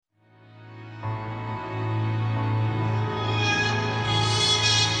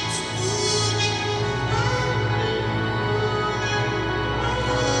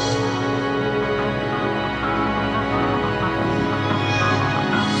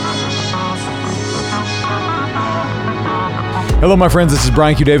Hello, my friends. This is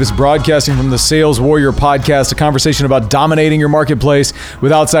Brian Q. Davis broadcasting from the Sales Warrior Podcast, a conversation about dominating your marketplace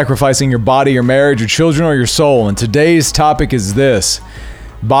without sacrificing your body, your marriage, your children, or your soul. And today's topic is this: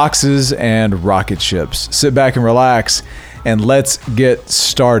 boxes and rocket ships. Sit back and relax, and let's get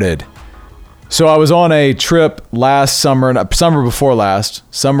started. So I was on a trip last summer of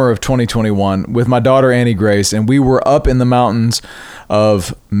 2021, with my daughter Annie Grace, and we were up in the mountains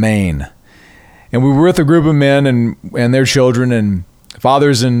of Maine. And we were with a group of men and their children and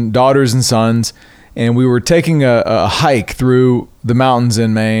fathers and daughters and sons. And we were taking a hike through the mountains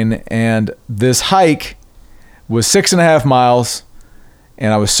in Maine. And this hike was 6.5 miles.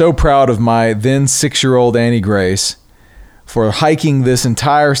 And I was so proud of my then 6-year-old Annie Grace for hiking this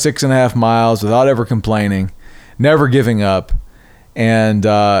entire 6.5 miles without ever complaining, never giving up, and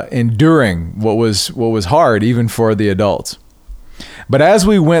enduring what was hard even for the adults. But as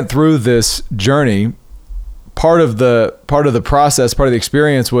we went through this journey, part of the process, part of the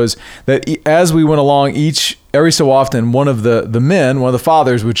experience was that as we went along, every so often, one of the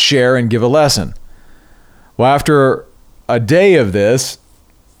fathers would share and give a lesson. Well, after a day of this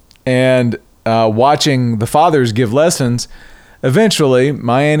and watching the fathers give lessons, eventually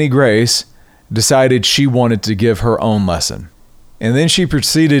my Annie Grace decided she wanted to give her own lesson. And then she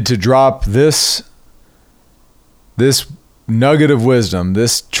proceeded to drop this nugget of wisdom,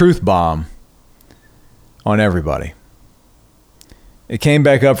 this truth bomb on everybody. It came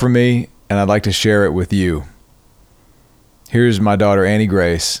back up for me, and I'd like to share it with you. Here's my daughter Annie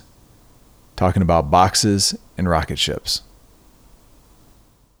Grace talking about boxes and rocket ships.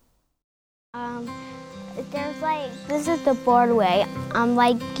 This is the board way.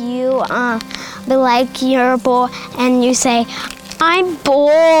 You're bored, and you say, I'm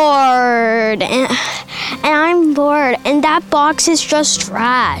bored, and I'm bored, and that box is just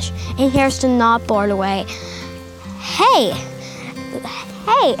trash. And here's the not bored way. Hey,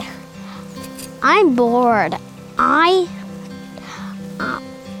 I'm bored. Hey,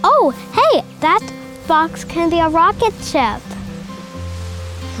 that box can be a rocket ship.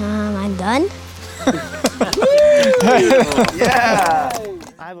 I'm done. Yeah.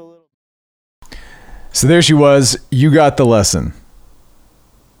 So there she was. You got the lesson.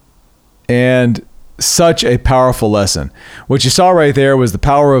 And such a powerful lesson. What you saw right there was the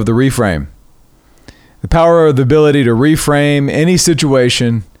power of the reframe. The power of the ability to reframe any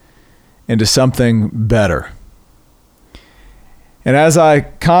situation into something better. And as I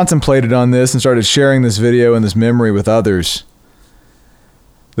contemplated on this and started sharing this video and this memory with others,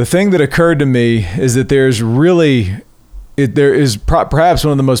 the thing that occurred to me is that there is perhaps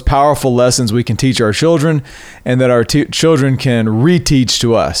one of the most powerful lessons we can teach our children, and that our children can reteach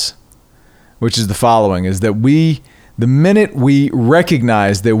to us, which is the following: is that the minute we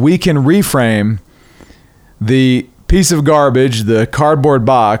recognize that we can reframe the piece of garbage, the cardboard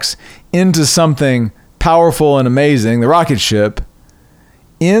box, into something powerful and amazing, the rocket ship,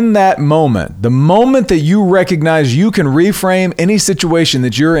 in that moment, the moment that you recognize you can reframe any situation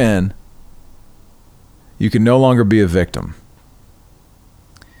that you're in, you can no longer be a victim.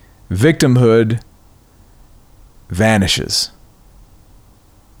 Victimhood vanishes.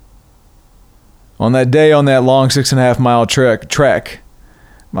 On that day, on that long 6.5 mile trek,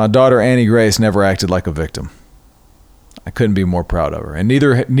 my daughter Annie Grace never acted like a victim. I couldn't be more proud of her. And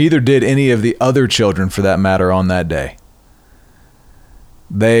neither did any of the other children, for that matter, on that day.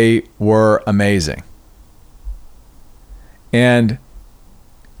 They were amazing. And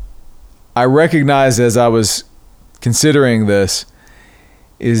I recognized as I was considering this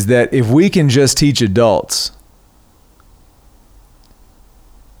is that if we can just teach adults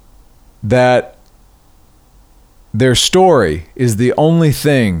that their story is the only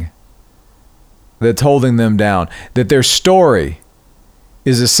thing that's holding them down, that their story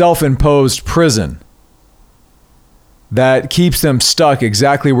is a self-imposed prison that keeps them stuck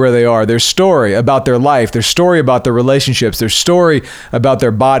exactly where they are. Their story about their life, their story about their relationships, their story about their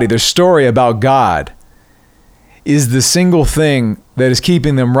body, their story about God is the single thing that is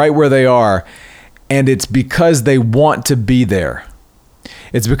keeping them right where they are. And it's because they want to be there.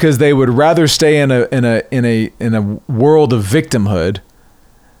 It's because they would rather stay in a world of victimhood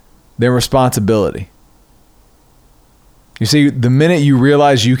than responsibility. You see, the minute you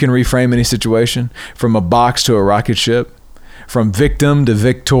realize you can reframe any situation, from a box to a rocket ship, from victim to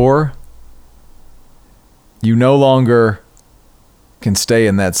victor, you no longer can stay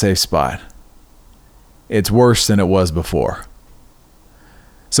in that safe spot. It's worse than it was before.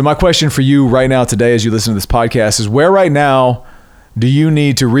 So my question for you right now today as you listen to this podcast is, where right now do you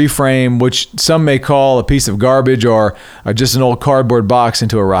need to reframe, which some may call a piece of garbage or just an old cardboard box,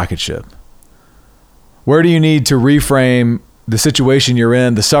 into a rocket ship? Where do you need to reframe the situation you're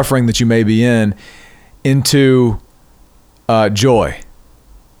in, the suffering that you may be in, into joy.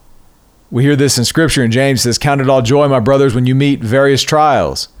 We hear this in Scripture, and James says, "Count it all joy, my brothers, when you meet various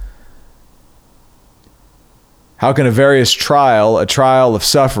trials." How can a trial of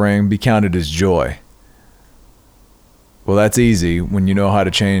suffering, be counted as joy? Well, that's easy when you know how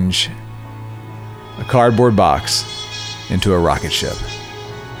to change a cardboard box into a rocket ship.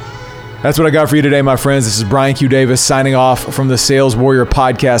 That's what I got for you today, my friends. This is Brian Q. Davis signing off from the Sales Warrior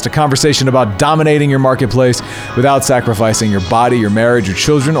Podcast, a conversation about dominating your marketplace without sacrificing your body, your marriage, your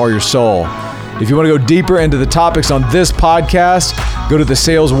children, or your soul. If you want to go deeper into the topics on this podcast, go to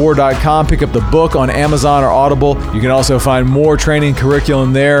thesaleswar.com, pick up the book on Amazon or Audible. You can also find more training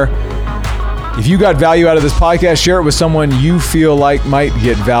curriculum there. If you got value out of this podcast, share it with someone you feel like might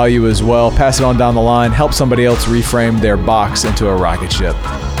get value as well. Pass it on down the line. Help somebody else reframe their box into a rocket ship.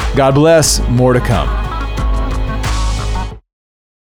 God bless. More to come.